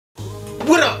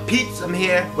What up, peeps? I'm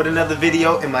here with another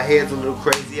video, and my hair's a little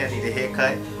crazy. I need a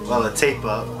haircut, well, a tape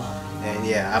up, and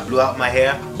yeah, I blew out my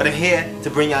hair. But I'm here to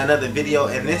bring you another video,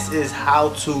 and this is how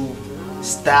to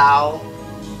style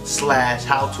 /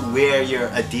 how to wear your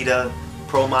Adidas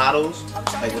Pro models,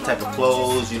 like what type of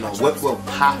clothes, you know, what will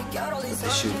pop with the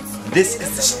shoe. This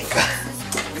is the sneaker.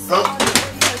 Oh.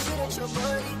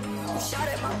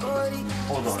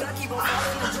 Hold on.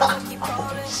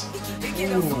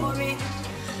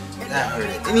 That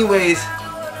hurt. Anyways,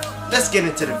 let's get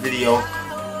into the video.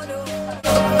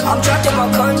 I'm trapped in my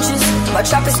conscience, my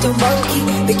trap is still monkey.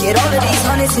 They get all of these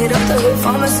hundreds, hit up the hood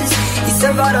pharmacist. You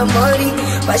serve out of money,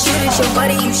 my shit at your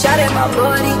buddy, you shot at my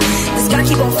body. The sky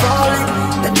keep on falling,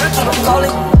 the drug keep on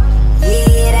calling.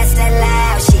 Yeah, that's that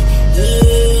loud shit,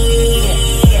 yeah.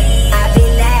 I've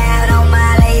been out on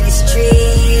my latest trip.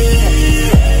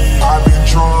 I've been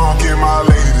drunk in my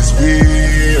latest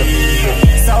beer.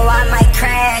 So I might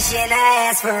crash and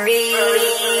ask for real.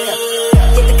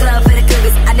 Hit the club for the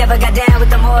cougars. I never got down with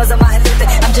the Moors or Martin Luther.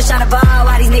 I'm just tryna ball.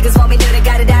 Why these niggas want me to?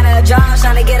 Got it down to a draw.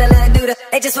 Tryna get a little neuter.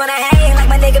 They just wanna hang like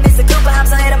my nigga Mr. Cooper. I'm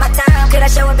so ahead of my time. Could I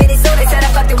show up any sooner? They said I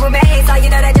fucked the roommates. All you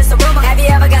know that just a rumor. Have you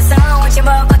ever got stoned with your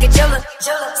motherfucking jeweler?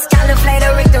 Skylar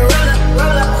Flater, Rick the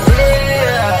ruler.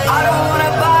 Yeah. I don't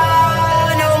wanna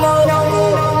buy no more.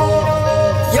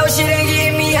 Yo, shit ain't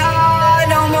getting me high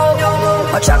no more.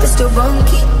 My trap is still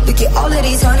bunky. Look at all of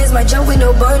these hundreds, my jump with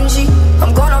no bungee.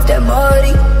 I'm going off that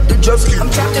muddy. I'm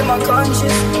trapped in my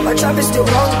conscience, my trap is still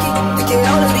wonky. Look at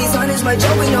all of these hundreds, my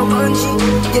jump with no bungee.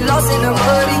 Get lost in the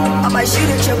muddy. I might shoot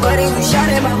at your buddy who shot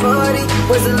at my buddy.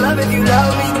 Where's the love if you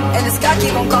love me? And the sky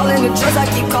keep on calling, the trust I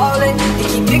keep calling. They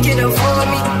keep picking up for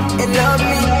me and love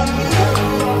me.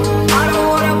 I don't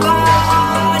wanna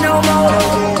buy no more.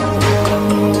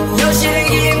 Your shit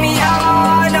ain't getting me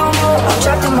high no more. I'm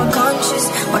trapped in my conscience,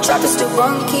 my trap is still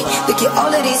wonky. Look at all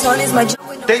of these hundreds, my jump.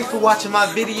 Thanks for watching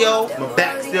my video. My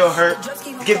back still hurt.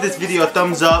 Give this video a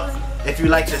thumbs up if you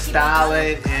like the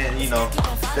styling and, you know,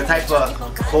 the type of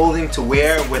clothing to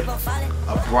wear with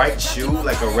a bright shoe,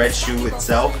 like a red shoe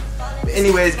itself. But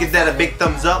anyways, give that a big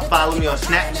thumbs up. Follow me on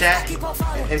Snapchat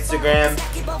and Instagram.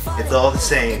 It's all the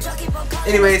same.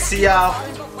 Anyways, see y'all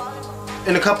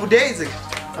in a couple days.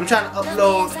 I'm trying to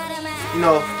upload, you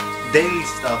know, daily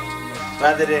stuff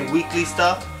rather than weekly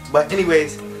stuff. But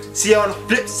anyways, see y'all on the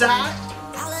flip side.